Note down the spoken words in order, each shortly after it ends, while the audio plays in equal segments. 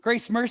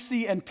Grace,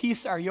 mercy, and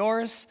peace are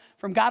yours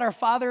from God our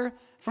Father,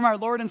 from our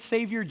Lord and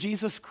Savior,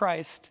 Jesus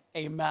Christ.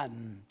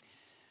 Amen.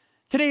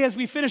 Today, as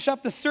we finish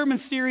up the sermon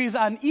series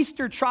on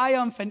Easter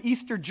triumph and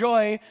Easter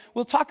joy,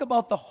 we'll talk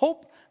about the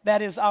hope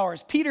that is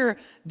ours. Peter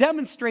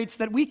demonstrates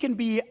that we can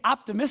be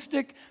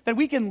optimistic, that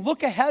we can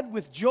look ahead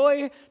with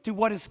joy to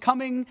what is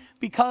coming,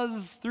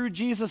 because through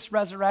Jesus'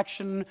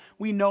 resurrection,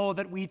 we know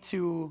that we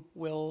too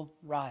will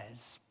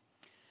rise.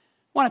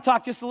 I want to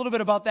talk just a little bit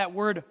about that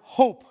word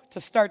hope to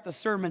start the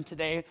sermon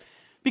today,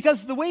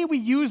 because the way we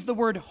use the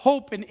word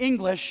hope in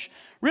English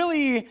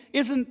really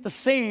isn't the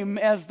same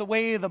as the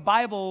way the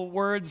Bible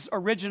words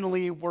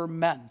originally were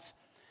meant.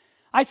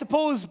 I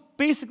suppose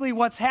basically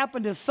what's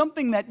happened is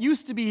something that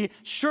used to be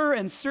sure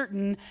and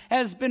certain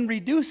has been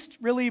reduced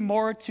really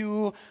more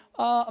to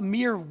a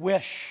mere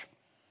wish.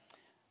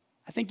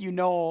 I think you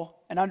know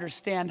and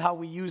understand how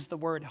we use the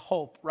word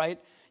hope, right?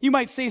 You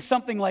might say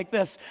something like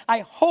this: I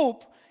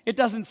hope it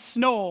doesn't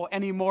snow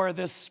anymore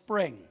this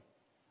spring.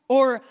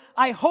 Or,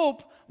 I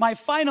hope my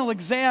final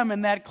exam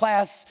in that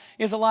class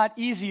is a lot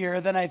easier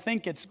than I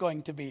think it's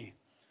going to be.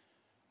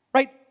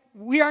 Right?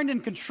 We aren't in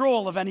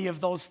control of any of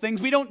those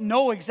things. We don't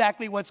know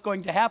exactly what's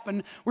going to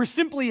happen. We're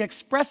simply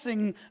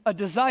expressing a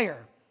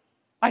desire.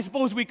 I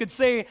suppose we could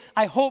say,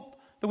 I hope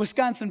the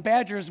Wisconsin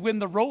Badgers win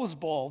the Rose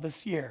Bowl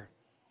this year.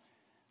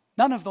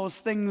 None of those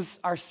things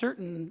are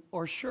certain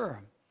or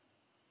sure.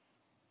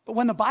 But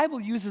when the Bible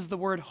uses the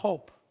word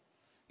hope,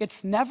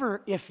 it's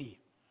never iffy.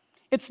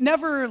 It's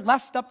never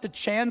left up to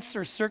chance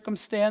or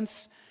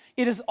circumstance.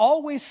 It is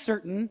always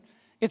certain.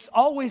 It's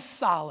always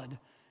solid.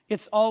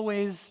 It's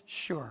always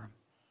sure.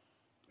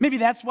 Maybe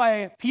that's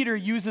why Peter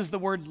uses the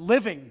word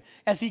living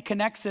as he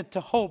connects it to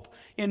hope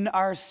in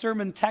our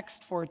sermon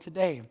text for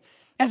today.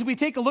 As we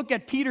take a look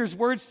at Peter's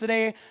words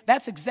today,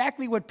 that's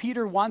exactly what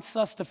Peter wants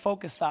us to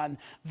focus on.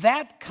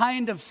 That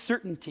kind of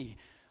certainty.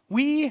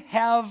 We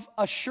have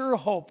a sure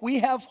hope. We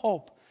have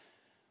hope.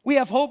 We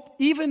have hope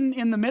even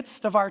in the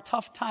midst of our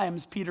tough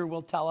times, Peter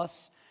will tell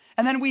us.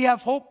 And then we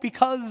have hope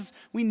because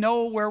we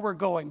know where we're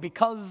going,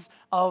 because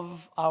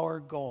of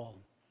our goal.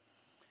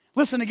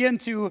 Listen again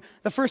to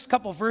the first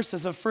couple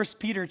verses of 1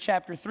 Peter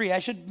chapter 3. I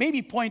should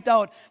maybe point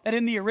out that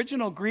in the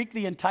original Greek,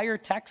 the entire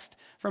text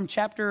from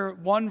chapter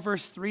 1,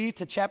 verse 3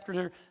 to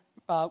chapter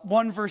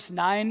 1, verse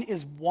 9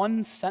 is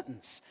one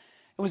sentence.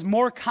 It was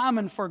more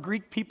common for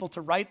Greek people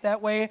to write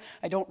that way.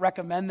 I don't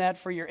recommend that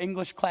for your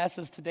English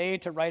classes today,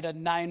 to write a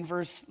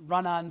 9-verse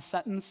run-on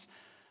sentence.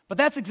 But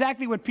that's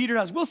exactly what Peter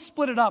does. We'll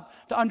split it up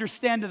to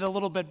understand it a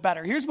little bit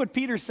better. Here's what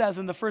Peter says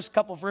in the first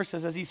couple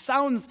verses as he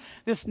sounds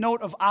this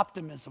note of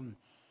optimism.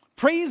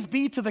 Praise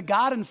be to the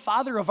God and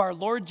Father of our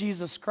Lord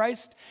Jesus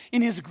Christ.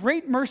 In his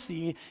great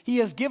mercy, he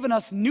has given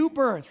us new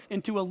birth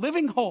into a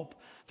living hope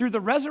through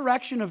the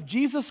resurrection of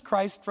Jesus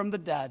Christ from the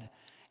dead,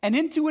 and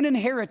into an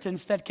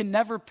inheritance that can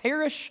never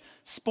perish,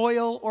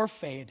 spoil, or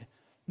fade.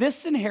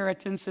 This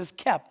inheritance is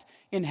kept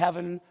in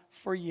heaven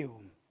for you.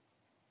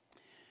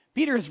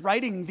 Peter is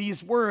writing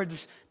these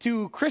words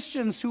to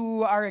Christians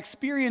who are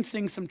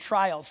experiencing some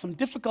trials, some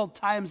difficult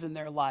times in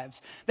their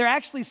lives. They're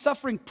actually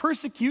suffering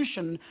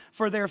persecution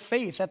for their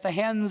faith at the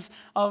hands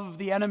of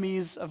the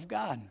enemies of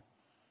God.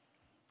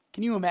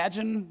 Can you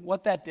imagine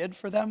what that did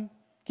for them?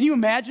 Can you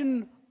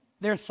imagine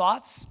their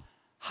thoughts?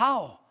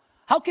 How?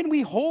 How can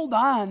we hold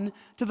on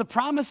to the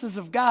promises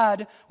of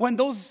God when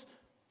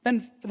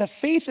the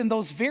faith in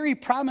those very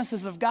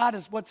promises of God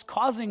is what's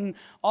causing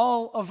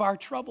all of our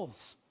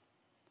troubles?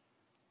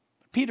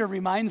 Peter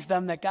reminds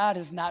them that God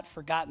has not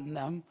forgotten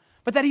them,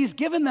 but that he's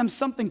given them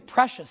something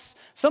precious,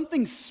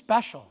 something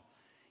special.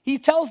 He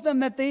tells them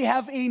that they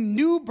have a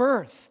new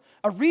birth,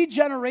 a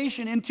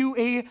regeneration into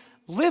a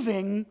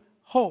living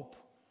hope.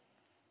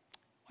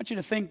 I want you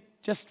to think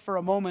just for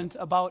a moment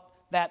about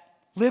that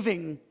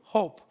living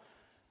hope.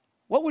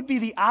 What would be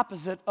the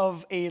opposite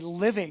of a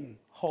living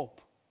hope?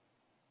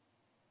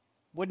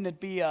 Wouldn't it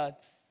be a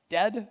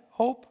dead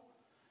hope?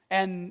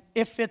 And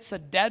if it's a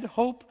dead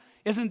hope,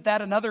 isn't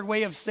that another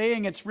way of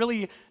saying it's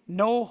really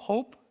no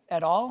hope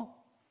at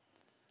all?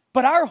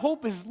 But our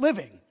hope is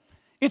living.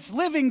 It's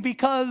living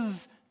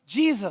because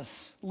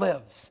Jesus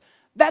lives.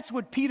 That's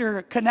what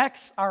Peter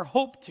connects our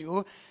hope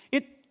to.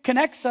 It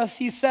connects us,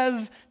 he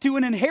says, to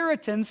an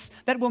inheritance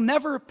that will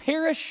never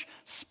perish,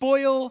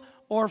 spoil,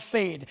 or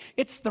fade.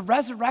 It's the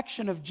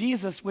resurrection of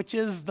Jesus, which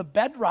is the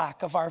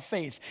bedrock of our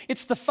faith.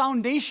 It's the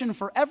foundation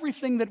for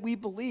everything that we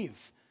believe.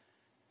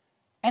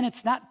 And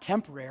it's not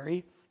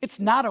temporary. It's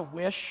not a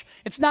wish.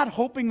 It's not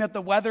hoping that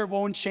the weather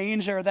won't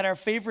change or that our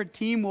favorite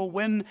team will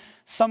win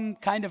some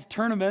kind of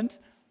tournament.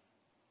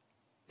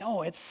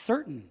 No, it's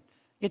certain.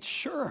 It's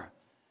sure.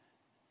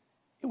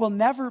 It will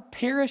never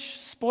perish,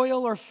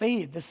 spoil, or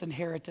fade, this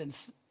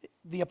inheritance,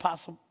 the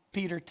Apostle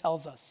Peter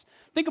tells us.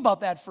 Think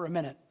about that for a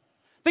minute.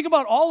 Think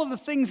about all of the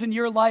things in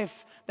your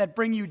life that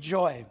bring you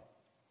joy.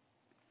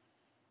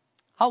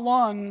 How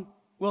long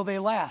will they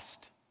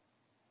last?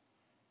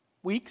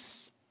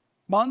 Weeks?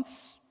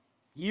 Months?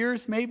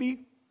 Years,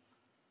 maybe?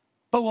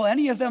 But will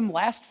any of them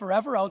last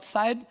forever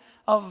outside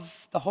of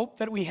the hope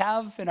that we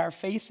have in our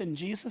faith in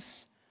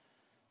Jesus?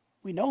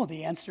 We know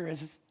the answer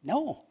is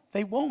no,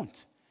 they won't.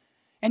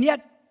 And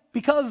yet,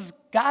 because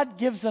God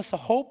gives us a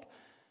hope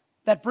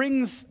that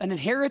brings an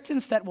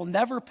inheritance that will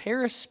never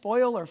perish,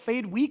 spoil, or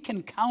fade, we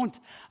can count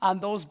on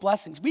those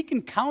blessings. We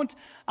can count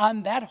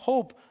on that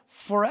hope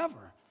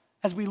forever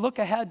as we look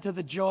ahead to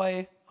the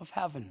joy of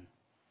heaven.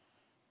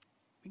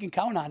 We can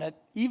count on it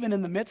even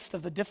in the midst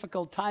of the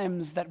difficult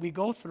times that we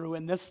go through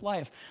in this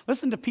life.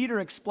 Listen to Peter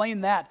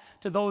explain that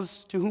to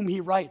those to whom he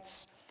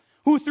writes,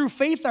 who through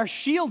faith are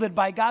shielded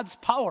by God's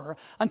power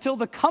until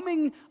the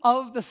coming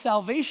of the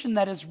salvation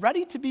that is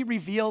ready to be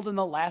revealed in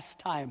the last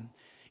time.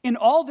 In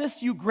all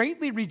this you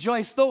greatly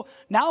rejoice, though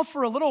now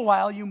for a little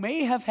while you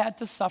may have had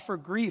to suffer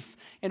grief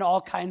in all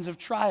kinds of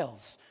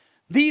trials.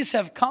 These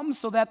have come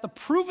so that the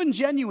proven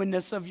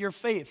genuineness of your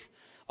faith,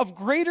 of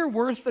greater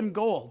worth than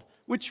gold,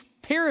 which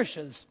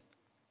perishes,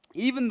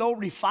 even though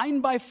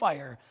refined by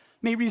fire,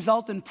 may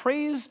result in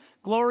praise,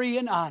 glory,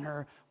 and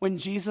honor when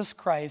Jesus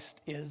Christ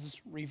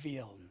is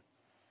revealed.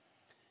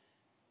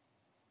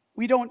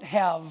 We don't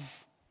have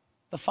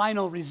the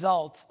final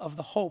result of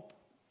the hope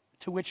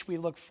to which we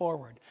look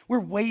forward. We're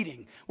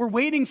waiting. We're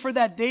waiting for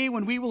that day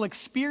when we will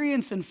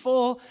experience in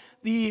full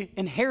the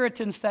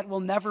inheritance that will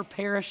never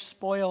perish,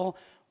 spoil,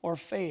 or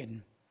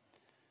fade.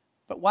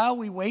 But while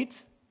we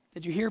wait,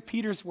 did you hear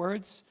Peter's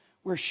words?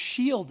 We're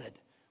shielded.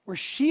 We're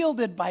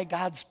shielded by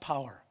God's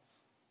power.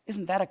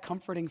 Isn't that a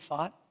comforting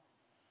thought?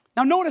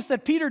 Now notice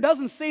that Peter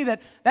doesn't say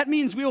that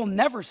means we will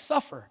never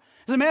suffer.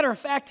 As a matter of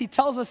fact, he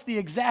tells us the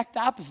exact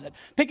opposite,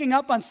 picking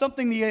up on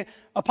something the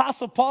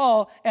Apostle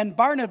Paul and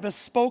Barnabas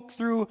spoke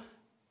through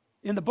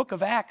in the book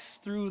of Acts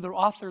through the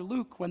author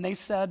Luke when they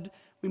said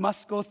we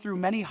must go through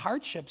many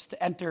hardships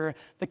to enter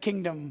the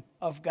kingdom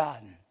of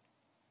God.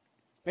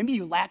 Maybe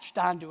you latched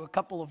on to a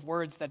couple of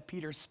words that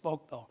Peter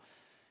spoke, though.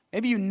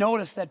 Maybe you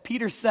noticed that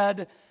Peter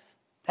said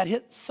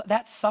that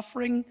that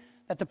suffering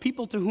that the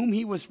people to whom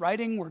he was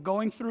writing were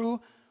going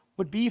through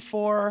would be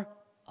for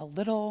a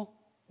little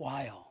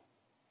while.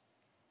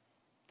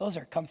 Those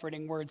are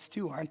comforting words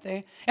too, aren't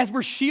they? As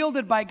we're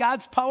shielded by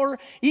God's power,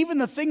 even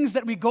the things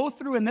that we go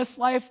through in this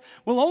life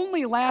will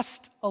only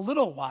last a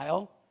little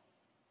while.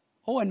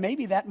 Oh, and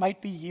maybe that might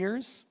be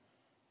years,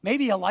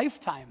 maybe a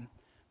lifetime.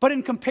 But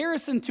in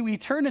comparison to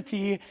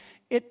eternity,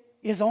 it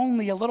is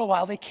only a little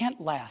while. They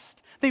can't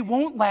last. They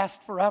won't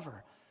last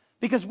forever.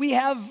 Because we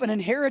have an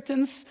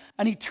inheritance,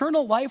 an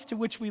eternal life to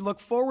which we look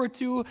forward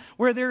to,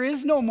 where there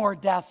is no more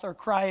death or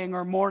crying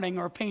or mourning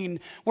or pain,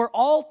 where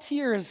all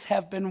tears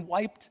have been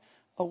wiped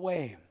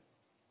away.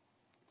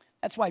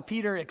 That's why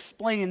Peter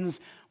explains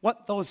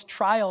what those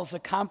trials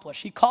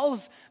accomplish. He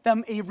calls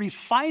them a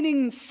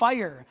refining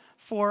fire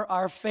for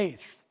our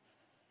faith.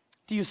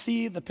 Do you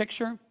see the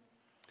picture?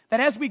 That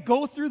as we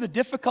go through the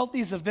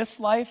difficulties of this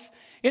life,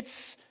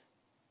 it's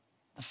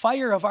the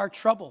fire of our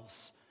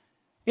troubles.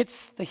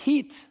 It's the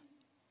heat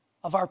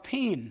of our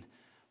pain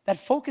that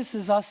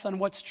focuses us on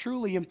what's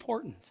truly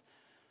important.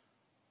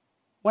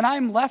 When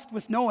I'm left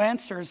with no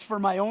answers for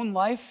my own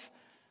life,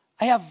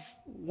 I have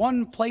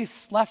one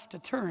place left to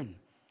turn,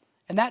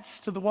 and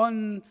that's to the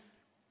one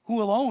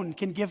who alone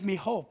can give me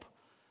hope,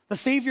 the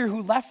Savior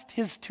who left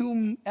his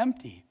tomb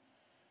empty.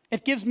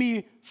 It gives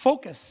me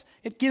focus.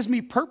 It gives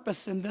me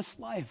purpose in this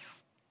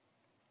life.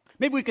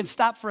 Maybe we can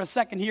stop for a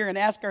second here and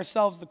ask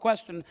ourselves the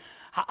question,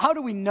 how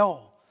do we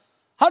know?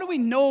 How do we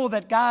know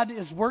that God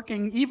is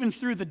working even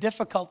through the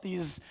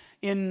difficulties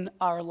in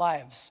our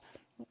lives?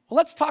 Well,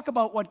 let's talk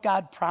about what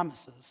God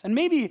promises. And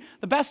maybe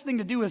the best thing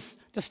to do is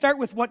to start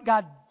with what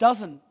God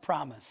doesn't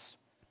promise.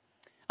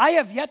 I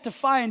have yet to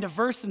find a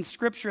verse in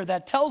Scripture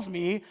that tells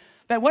me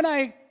that when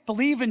I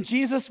believe in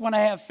Jesus, when I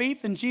have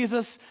faith in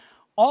Jesus,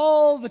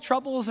 all the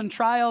troubles and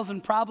trials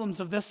and problems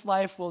of this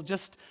life will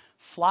just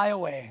fly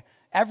away.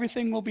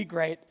 Everything will be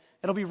great.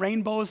 It'll be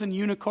rainbows and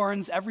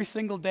unicorns every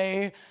single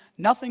day.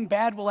 Nothing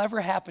bad will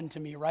ever happen to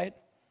me, right?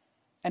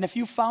 And if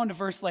you found a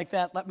verse like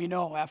that, let me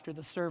know after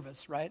the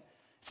service, right?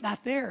 It's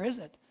not there, is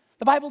it?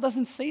 The Bible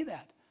doesn't say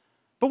that.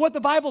 But what the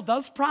Bible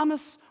does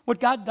promise, what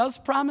God does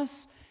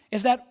promise,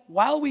 is that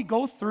while we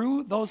go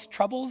through those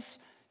troubles,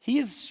 he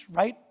is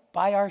right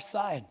by our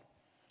side.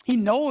 He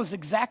knows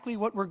exactly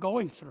what we're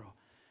going through.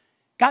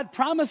 God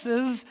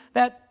promises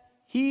that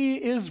he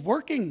is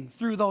working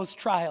through those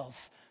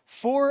trials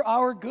for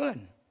our good.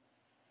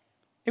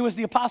 It was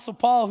the Apostle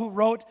Paul who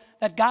wrote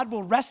that God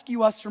will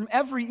rescue us from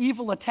every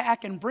evil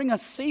attack and bring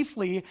us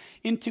safely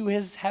into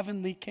his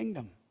heavenly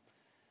kingdom.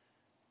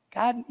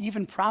 God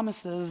even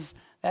promises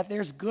that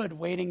there's good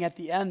waiting at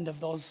the end of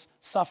those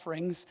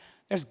sufferings.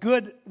 There's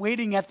good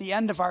waiting at the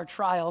end of our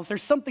trials.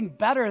 There's something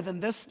better than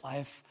this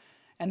life,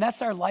 and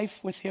that's our life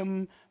with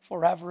him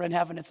forever in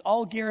heaven. It's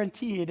all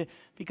guaranteed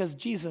because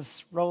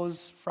Jesus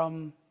rose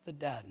from the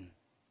dead.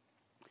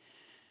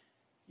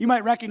 You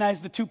might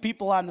recognize the two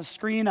people on the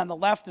screen. On the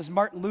left is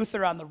Martin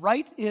Luther. On the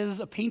right is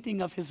a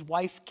painting of his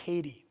wife,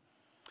 Katie.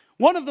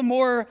 One of the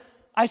more,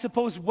 I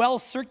suppose,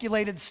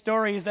 well-circulated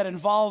stories that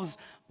involves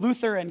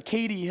Luther and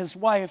Katie, his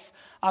wife,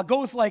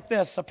 goes like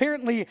this.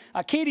 Apparently,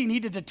 Katie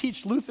needed to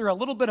teach Luther a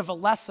little bit of a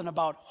lesson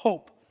about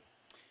hope.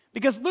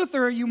 Because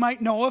Luther, you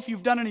might know if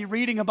you've done any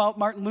reading about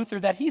Martin Luther,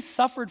 that he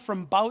suffered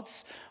from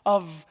bouts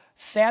of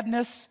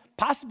sadness,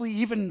 possibly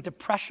even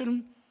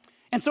depression.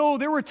 And so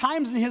there were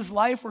times in his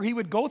life where he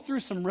would go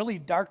through some really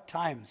dark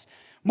times,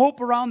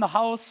 mope around the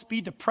house, be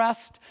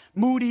depressed,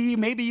 moody,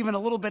 maybe even a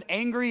little bit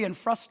angry and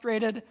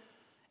frustrated.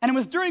 And it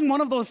was during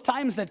one of those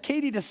times that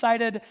Katie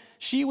decided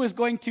she was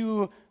going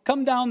to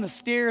come down the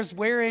stairs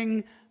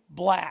wearing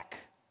black.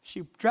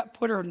 She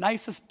put her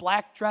nicest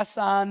black dress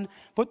on,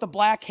 put the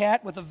black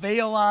hat with a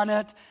veil on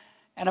it.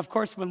 And of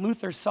course, when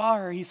Luther saw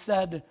her, he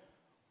said,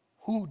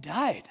 "Who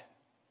died?"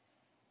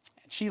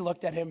 And she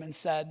looked at him and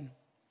said,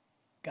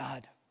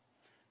 "God.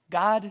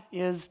 God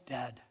is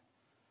dead."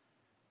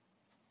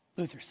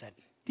 Luther said,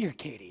 "Dear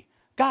Katie,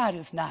 God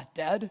is not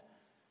dead."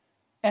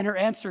 And her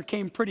answer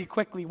came pretty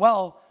quickly,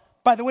 "Well,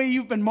 by the way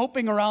you've been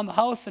moping around the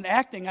house and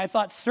acting, I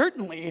thought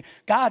certainly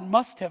God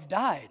must have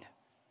died."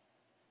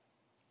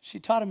 She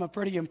taught him a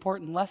pretty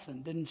important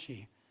lesson, didn't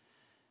she?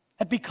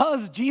 That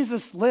because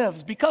Jesus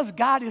lives, because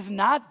God is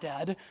not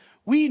dead,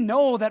 we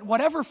know that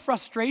whatever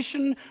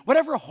frustration,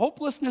 whatever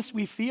hopelessness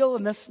we feel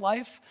in this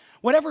life,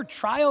 whatever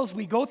trials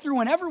we go through,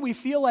 whenever we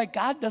feel like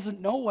God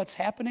doesn't know what's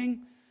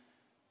happening,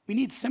 we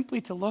need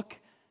simply to look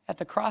at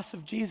the cross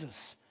of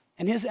Jesus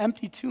and his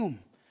empty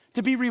tomb,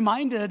 to be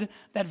reminded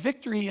that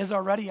victory is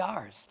already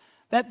ours,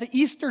 that the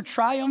Easter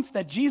triumph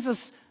that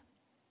Jesus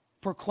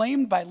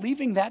proclaimed by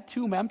leaving that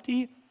tomb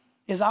empty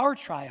is our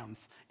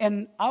triumph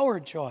and our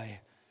joy,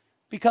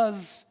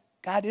 because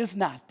God is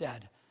not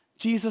dead.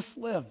 Jesus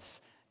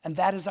lives, and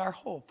that is our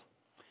hope.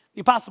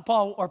 The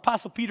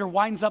Apostle Peter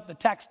winds up the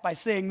text by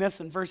saying this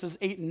in verses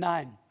 8 and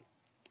 9.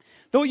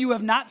 "Though you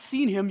have not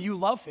seen him, you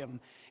love him.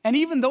 And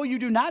even though you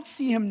do not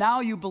see him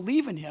now, you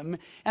believe in him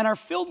and are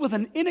filled with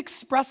an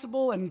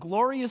inexpressible and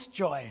glorious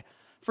joy,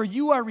 for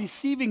you are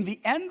receiving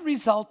the end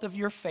result of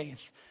your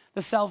faith,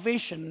 the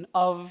salvation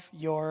of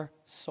your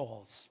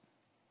souls."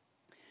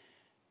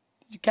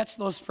 Did you catch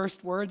those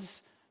first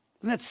words?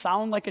 Doesn't it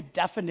sound like a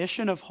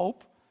definition of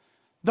hope?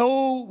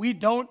 Though we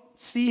don't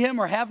see him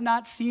or have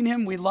not seen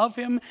him, we love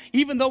him.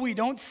 Even though we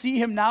don't see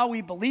him now,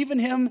 we believe in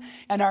him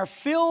and are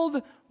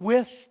filled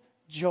with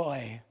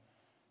joy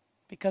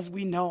because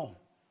we know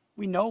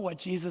what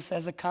Jesus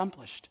has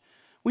accomplished.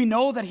 We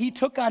know that he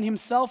took on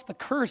himself the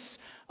curse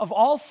of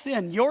all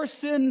sin, your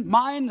sin,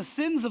 mine, the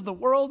sins of the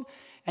world,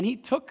 and he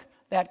took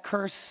that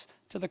curse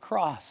to the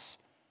cross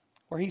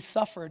where he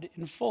suffered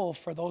in full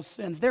for those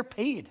sins. They're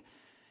paid.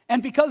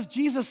 And because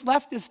Jesus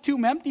left his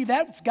tomb empty,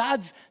 that's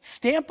God's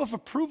stamp of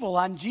approval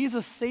on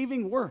Jesus'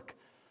 saving work.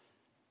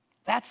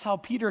 That's how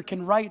Peter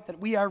can write that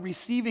we are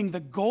receiving the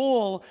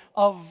goal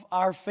of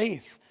our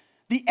faith,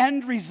 the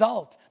end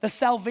result, the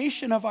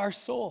salvation of our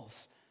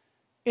souls.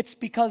 It's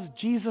because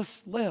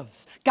Jesus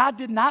lives. God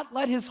did not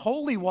let his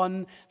Holy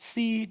One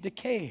see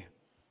decay.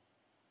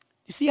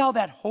 You see how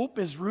that hope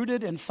is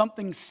rooted in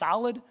something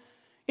solid?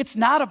 It's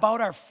not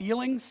about our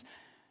feelings.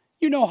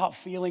 You know how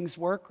feelings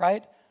work,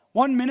 right?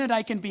 One minute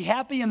I can be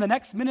happy, and the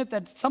next minute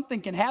that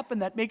something can happen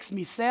that makes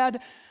me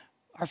sad.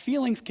 Our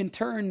feelings can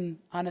turn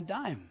on a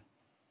dime.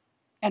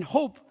 And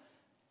hope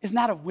is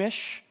not a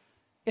wish.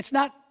 It's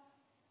not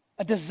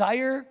a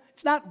desire.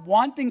 It's not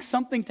wanting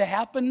something to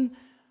happen.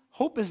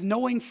 Hope is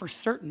knowing for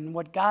certain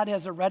what God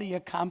has already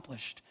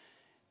accomplished.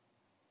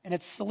 And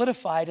it's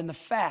solidified in the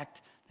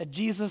fact that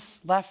Jesus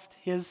left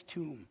his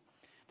tomb,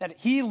 that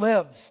he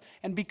lives,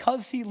 and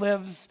because he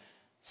lives,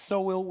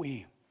 so will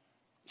we.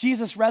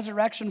 Jesus'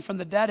 resurrection from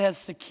the dead has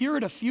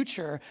secured a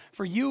future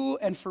for you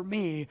and for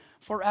me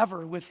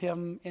forever with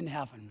him in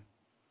heaven.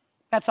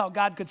 That's how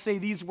God could say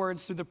these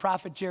words through the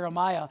prophet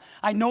Jeremiah.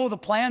 "I know the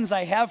plans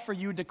I have for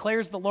you,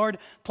 declares the Lord,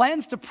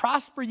 plans to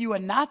prosper you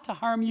and not to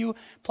harm you,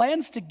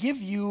 plans to give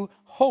you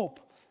hope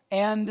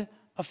and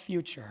a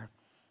future."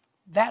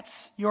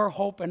 That's your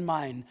hope and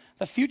mine,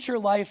 the future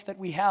life that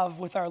we have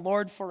with our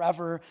Lord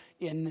forever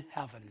in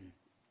heaven.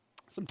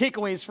 Some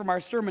takeaways from our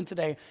sermon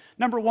today.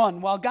 Number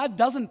one, while God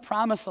doesn't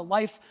promise a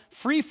life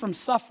free from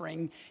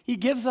suffering, he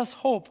gives us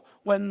hope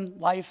when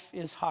life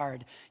is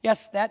hard.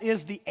 Yes, that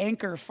is the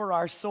anchor for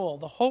our soul,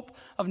 the hope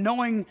of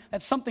knowing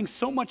that something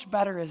so much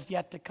better is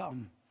yet to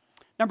come.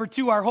 Number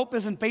two, our hope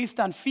isn't based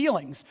on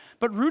feelings,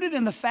 but rooted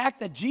in the fact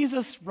that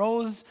Jesus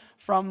rose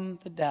from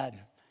the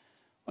dead.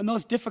 When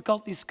those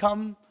difficulties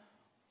come,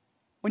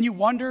 when you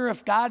wonder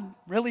if God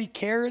really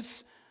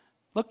cares,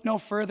 look no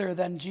further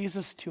than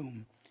Jesus'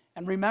 tomb.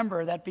 And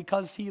remember that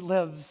because he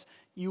lives,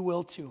 you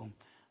will too.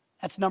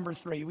 That's number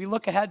three. We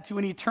look ahead to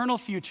an eternal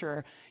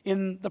future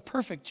in the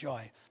perfect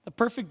joy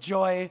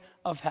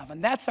of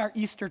heaven. That's our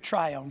Easter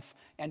triumph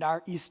and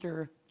our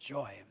Easter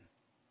joy.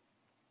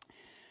 I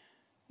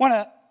want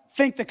to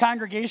thank the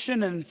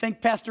congregation and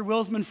thank Pastor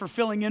Wilsman for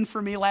filling in for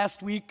me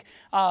last week.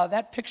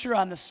 That picture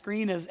on the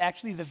screen is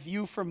actually the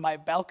view from my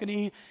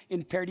balcony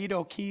in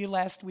Perdido Key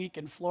last week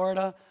in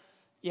Florida.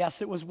 Yes,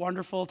 it was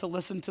wonderful to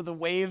listen to the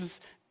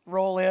waves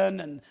roll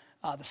in and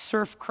the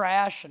surf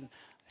crash, and I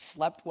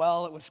slept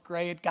well. It was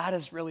great. God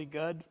is really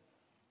good.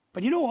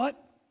 But you know what?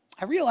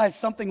 I realized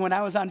something when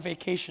I was on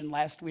vacation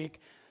last week.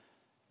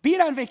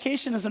 being on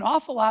vacation is an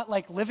awful lot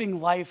like living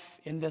life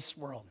in this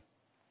world.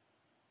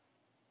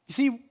 You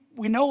see,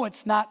 we know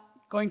it's not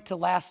going to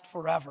last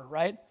forever,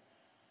 right?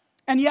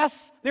 And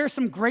yes, there are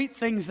some great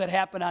things that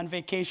happen on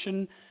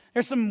vacation.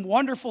 There's some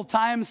wonderful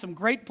times, some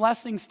great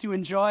blessings to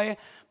enjoy.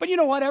 But you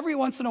know what? Every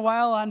once in a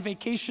while on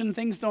vacation,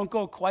 things don't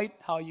go quite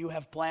how you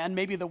have planned.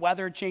 Maybe the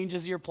weather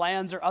changes your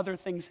plans or other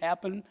things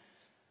happen.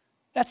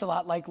 That's a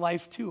lot like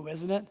life too,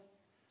 isn't it?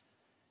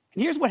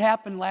 And here's what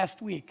happened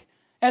last week.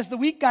 As the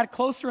week got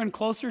closer and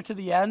closer to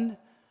the end,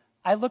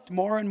 I looked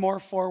more and more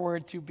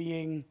forward to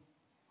being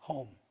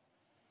home.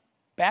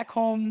 Back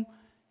home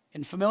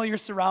in familiar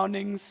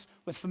surroundings,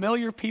 with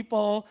familiar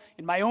people,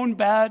 in my own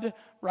bed,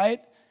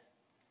 right?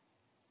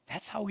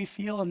 That's how we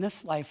feel in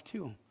this life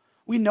too.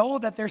 We know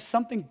that there's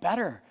something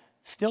better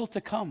still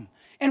to come.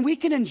 And we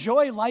can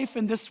enjoy life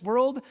in this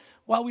world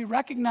while we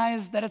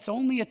recognize that it's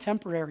only a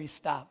temporary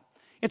stop.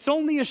 It's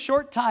only a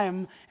short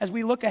time as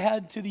we look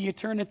ahead to the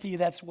eternity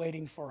that's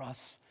waiting for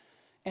us.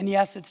 And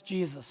yes, it's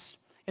Jesus.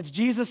 It's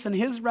Jesus and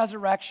his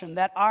resurrection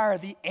that are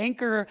the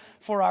anchor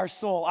for our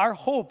soul, our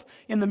hope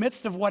in the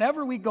midst of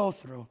whatever we go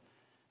through.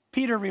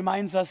 Peter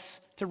reminds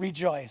us to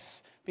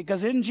rejoice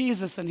because in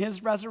Jesus and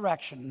his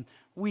resurrection,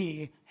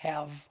 we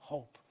have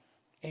hope.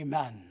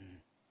 Amen.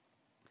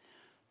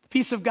 The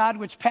peace of God,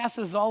 which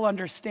passes all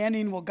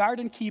understanding, will guard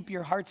and keep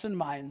your hearts and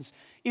minds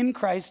in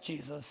Christ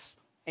Jesus.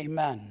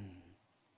 Amen.